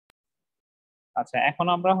আচ্ছা, এখন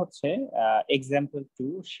আমরা হচ্ছে এক্সাম্পল 2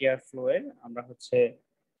 শেয়ার ফ্লো এর আমরা হচ্ছে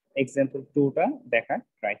এক্সাম্পল 2টা দেখা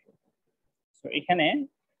ট্রাই করব। সো এখানে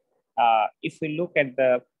if we look at the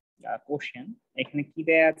question, এখানে কি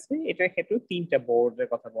দেয়া আছে, এটার ক্ষেত্রে তিনটা বোর্ডের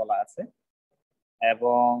কথা বলা আছে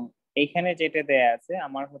এবং এখানে যেটা দেয়া আছে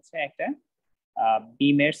আমার হচ্ছে একটা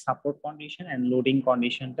বিমের সাপোর্ট কন্ডিশন এন্ড লোডিং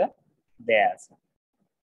কন্ডিশনটা দেয়া আছে।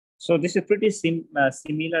 So this is pretty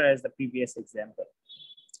similar as the previous example.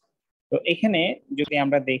 তো এখানে যদি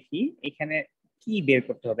আমরা দেখি এখানে কি বের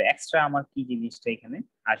করতে হবে, এক্সট্রা আমার কি জিনিসটা এখানে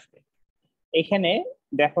আসবে। এখানে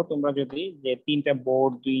দেখো তোমরা যদি যে তিনটা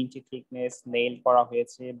বোর্ড 2 ইঞ্চি থিকনেস নেইল করা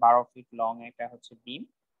হয়েছে, 12 ফিট লং একটা হচ্ছে বিম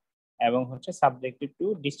এবং হচ্ছে সাবজেক্টেড টু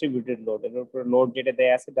ডিস্ট্রিবিউটেড লোড, এর উপর লোড যেটা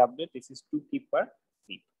দেয়া আছে W, this is 2 keep per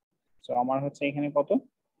fit. So আমার হচ্ছে এখানে কত,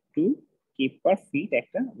 2 কিপ পার ফিট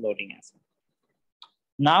একটা লোডিং আছে।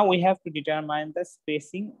 Now we have to determine the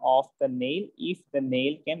spacing of the nail if the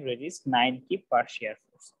nail can resist 9 kip per shear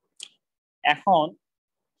force. এখন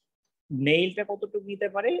নেইলটা কতটুকু নিতে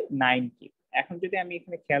পারে, 9 কিপ। এখন যদি আমি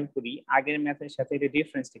এখানে খেয়াল করি আগের ম্যাথের সাথে এটা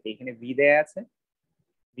ডিফারেন্স থেকে, এখানে ভি দেয়া আছে,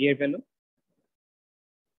 ভি এর ভ্যালু,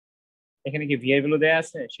 এখানে কি ভি এর ভ্যালু দেয়া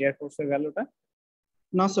আছে শেয়ার ফোর্সের ভ্যালুটা?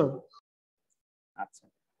 না স্যার। আচ্ছা,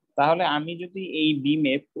 তাহলে আমি যদি এই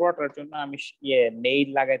বিমে পুরোটার জন্য আমি নেইল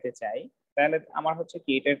লাগাইতে চাই, তাহলে আমার হচ্ছে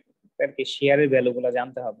কি এটাকে শেয়ারের ভ্যালুগুলো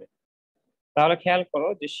জানতে হবে। তাহলে খেয়াল করো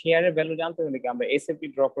যে শেয়ারের ভ্যালু জানতে হলে কি আমরা এসএফটি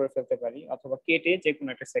ড্র করে ফেলতে পারি অথবা কেটে যে কোনো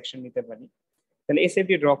একটা সেকশন নিতে পারি। তাহলে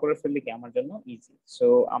এসএফটি ড্র করে ফেললে কি আমার জন্য ইজি। সো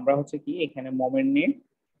আমরা হচ্ছে কি এখানে মোমেন্ট নিয়ে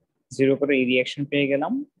 0 করে এই রিঅ্যাকশন পেয়ে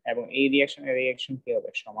গেলাম এবং এই রিঅ্যাকশন কি হবে,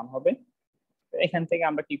 সমান হবে। এখান থেকে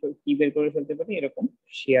আমরা কি বের করে ফেলতে পারি, এরকম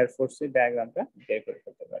শেয়ার ফোর্সের ডায়াগ্রামটা বের করে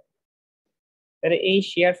ফেলতে পারি। তাহলে এই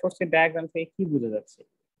শেয়ার ফোর্সের ডায়াগ্রাম থেকে কি বোঝা যাচ্ছে,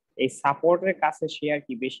 এই সাপোর্টের কাছে শেয়ার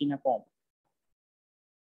কি বেশি না কম?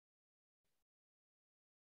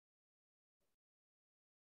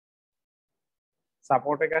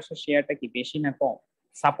 সাপোর্টের কাছে শেয়ারটা কি বেশি না কম?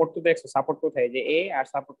 সাপোর্ট তো দেখছো, সাপোর্ট কোথায়, যে এ, আর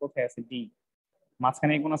সাপোর্ট কোথায় আছে, ডি।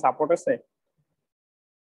 মাঝখানে কোনো সাপোর্ট আছে?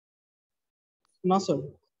 না স্যার।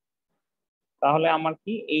 তাহলে আমার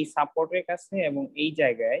কি এই সাপোর্টের কাছে এবং এই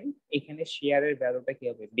জায়গায় এখানে শেয়ারের ভ্যালুটা কি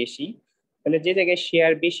হবে, বেশি। তাহলে যে জায়গায়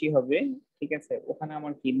শেয়ার বেশি হবে, ঠিক আছে, ওখানে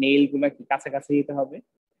আমার কি নেইল গুলা কি কাছাকাছি দিতে হবে,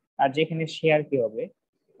 আর যেখানে শেয়ার কি হবে,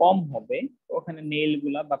 কম হবে, ওখানে নেইল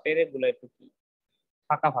গুলা বা পেরেক গুলা একটু কি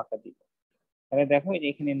ফাঁকা ফাঁকা দিবে। তাহলে দেখো এই যে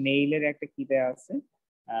এখানে নেইলের একটা কি দেয়া আছে,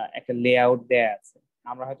 একটা লেআউট দেয়া আছে।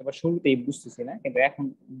 আমরা হয়তো বা শুরুতেই বুঝতেছি না, কিন্তু এখন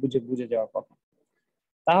বুঝে বুঝে যাওয়ার কথা।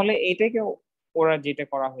 তাহলে এটাকে ওরা যেটা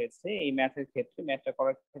করা হয়েছে এই ম্যাথের ক্ষেত্রে, ম্যাথটা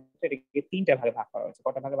করার ক্ষেত্রে এটাকে তিনটা ভাগে ভাগ করা হয়েছে।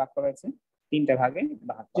 কটা ভাগে ভাগ করা হয়েছে? তিনটা ভাগে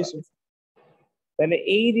ভাগ জি করা স্যার। হয়েছে। তাহলে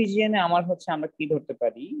এই রিজিয়নে আমার হচ্ছে আমরা কি ধরতে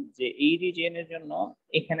পারি, যে এই রিজিয়নের জন্য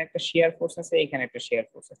এখানে একটা শেয়ার ফোর্স আছে, এখানে একটা শেয়ার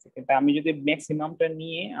ফোর্স আছে, কিন্তু আমি যদি ম্যাক্সিমামটা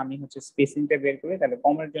নিয়ে আমি হচ্ছে স্পেসিংটা বের করি, তাহলে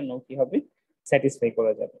কমের জন্য কি হবে, স্যাটিসফাই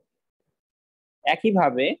করা যাবে।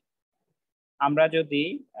 একইভাবে আমরা যদি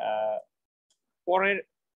পরের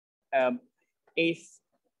এই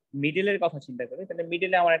মিডলের কথা চিন্তা করি, তাহলে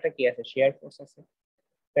মিডলে আমার একটা কি আছে, শেয়ার ফোর্স আছে।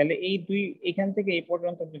 তাহলে এই দুই, এখান থেকে এই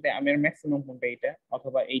পর্যন্ত যদি আমি ম্যাক্সিমাম কোনটা, এইটা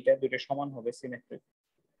অথবা এইটা, দুটো সমান হবে সিমেট্রিক।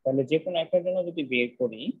 তাহলে যে কোনো একটার জন্য যদি বের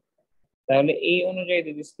করি, তাহলে এই অনুযায়ী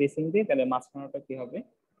যদি স্পেসিং দিই, তাহলে মাঝখানেটা কি হবে,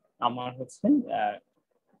 আমার হচ্ছে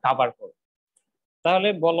কাভার করবে। তাহলে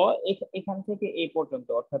বলো এখান থেকে এই পর্যন্ত,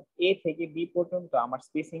 অর্থাৎ এ থেকে বি পর্যন্ত আমার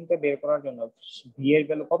স্পেসিংটা বের করার জন্য ভি এর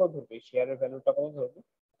ভ্যালু কত ধরবে, শেয়ারের ভ্যালুটা কত ধরবে?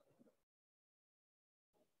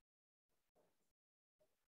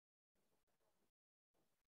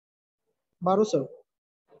 12 স্যার।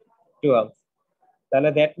 12। তাহলে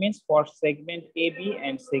that means for segment A B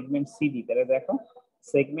and segment CD, তাহলে দেখো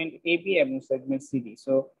সেগমেন্ট এ বি এবং segment CD,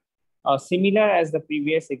 so similar as the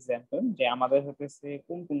previous example, যে আমাদের হচ্ছে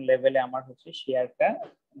কোন কোন লেভেলে আমার হচ্ছে শেয়ারটা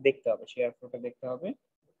দেখতে হবে, শেয়ার ফ্লোটা দেখতে হবে।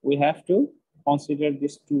 We have to consider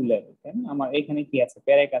this two level. তাই না, আমার এখানে কি আছে,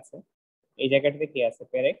 পেরেক আছে, এই জায়গাটাতে কি আছে,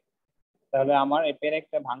 পেরেক। তাহলে আমার এই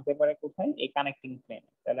পেরেকটা ভাঙতে পারে কোথায়, এই কানেক্টিং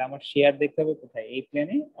প্লেনে। তাহলে আমার শেয়ার দেখতে হবে কোথায়, এই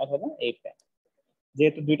প্লেনে অথবা এই প্লেনে।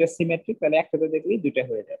 যেহেতু দুইটা সিমেট্রিক, তাহলে একসাথে দেখলেই দুইটা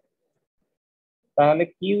হয়ে যাবে। তাহলে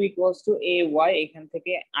Q equals to A Y, এখান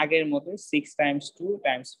থেকে আগের মতো 6 × 2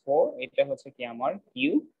 × 4, এটা হচ্ছে কি আমার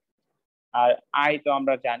কিউ। আর আই তো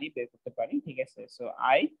আমরা জানি, বের করতে পারি, ঠিক আছে। সো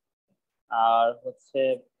আই, আর হচ্ছে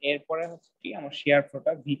এরপরে হচ্ছে কি আমার share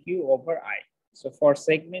ফ্লোটা V Q over I. So for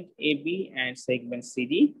segment A B and segment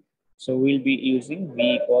CD, so will be using V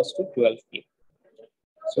equals to 12 Q.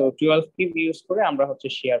 So 12 Q use করে আমরা হচ্ছে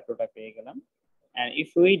শেয়ার ফ্লোটা পেয়ে গেলাম। And if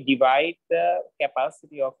we divide the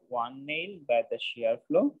capacity of one nail by the shear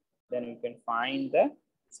flow, then we can find the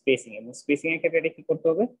spacing. এবং spacing এর ক্ষেত্রে এটা কি করতে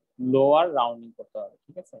হবে, লোয়ার রাউন্ডিং করতে হবে,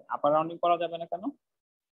 ঠিক আছে। আপার রাউন্ডিং করা যাবে না কেন?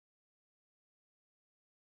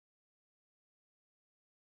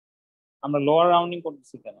 আমরা লোয়ার রাউন্ডিং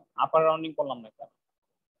করতেছি কেন, আপার রাউন্ডিং করলাম না কেন?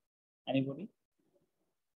 এনিবডি?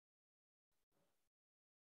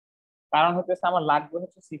 কারণ হচ্ছে আমার লাগবে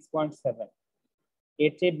হচ্ছে 6.7,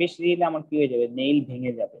 এর চেয়ে বেশি দিলে আমার কি হয়ে যাবে, নেইল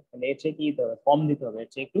ভেঙে যাবে। তাহলে এর চেয়ে কি দিতে হবে, কম দিতে হবে, এর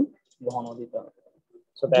চেয়ে একটু ঘন দিতে হবে।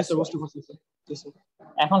 So G that's sir, Y. বুঝতে পারছি স্যার। জি স্যার।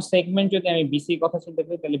 এখন সেগমেন্ট যদি আমি বিসি কথা চিন্তা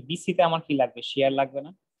করি, তাহলে বিসি তে আমার কি লাগবে, শেয়ার লাগবে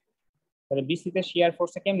না? তাহলে বিসি তে শেয়ার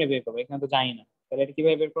ফোর্সটা কেমনে বের করবো, এখানে তো জানি না। তাহলে এটা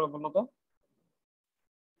কিভাবে বের করবো বলো তো?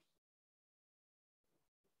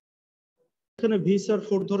 এখানে ভি স্যার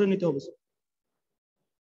 4 ধরে নিতে হবে স্যার।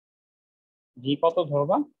 ভি কত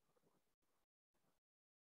ধরবা?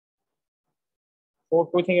 4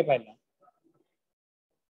 কই থেকে পাইলা?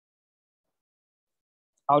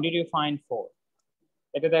 How did you find 4?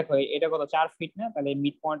 এটা দেখো, এটা কত, 4 ফিট না? তাহলে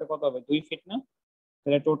মিড পয়েন্টে কত হবে, 2 ফিট না?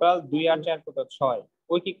 তাহলে টোটাল 2 আর 4 কত, 6।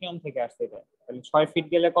 কৈকিক নিয়ম থেকে আসছে এটা। তাহলে 6 ফিট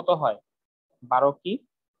গেলে কত হয়, 12 কি?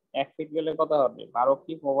 1 ফিট গেলে কত হবে, 12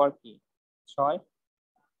 কি ওভার কি 6,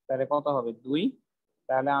 তাহলে কত হবে 2।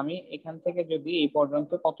 তাহলে আমি এখান থেকে যদি এই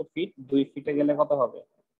পর্যন্ত কত ফিট, 2 ফিটে গেলে কত হবে,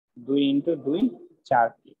 2 ইন্টু 2, 4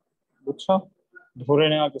 ফিট। বুঝছো? ধরে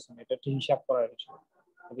নেওয়ার কিছু না, এটা হচ্ছে হিসাব করার বিষয়।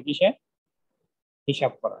 এটা কিসে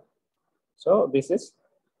হিসাব করা। So this is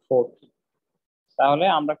 4 fit. তাহলে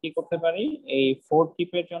আমরা কি করতে পারি, এই 4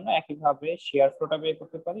 টিপের জন্য একইভাবে শেয়ার ফ্লোটা বের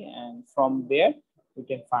করতে পারি, and from there we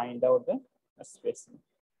can find out the spacing.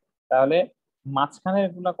 তাহলে মাঝখানের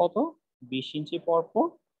গুলা কত, 20 ইঞ্চি পর পর,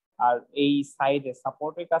 আর এই সাইডে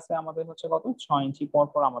সাপোর্টের কাছে আমাদের হচ্ছে কত, 6 ইঞ্চি পর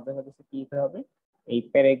পর আমাদের হচ্ছে কি দিতে হবে, এই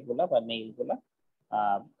পেরেক গুলা বা নেইল গুলা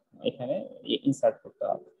এখানে ইনসার্ট করতে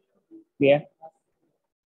হবে। Clear?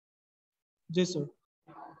 G sir.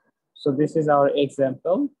 So this is our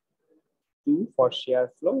example 2 for share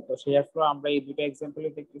flow. তো শেয়ার ফ্লো আমরা এই দুটো এক্সাম্পলে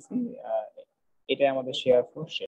দেখতেছি, এটাই আমাদের শেয়ার ফ্লো।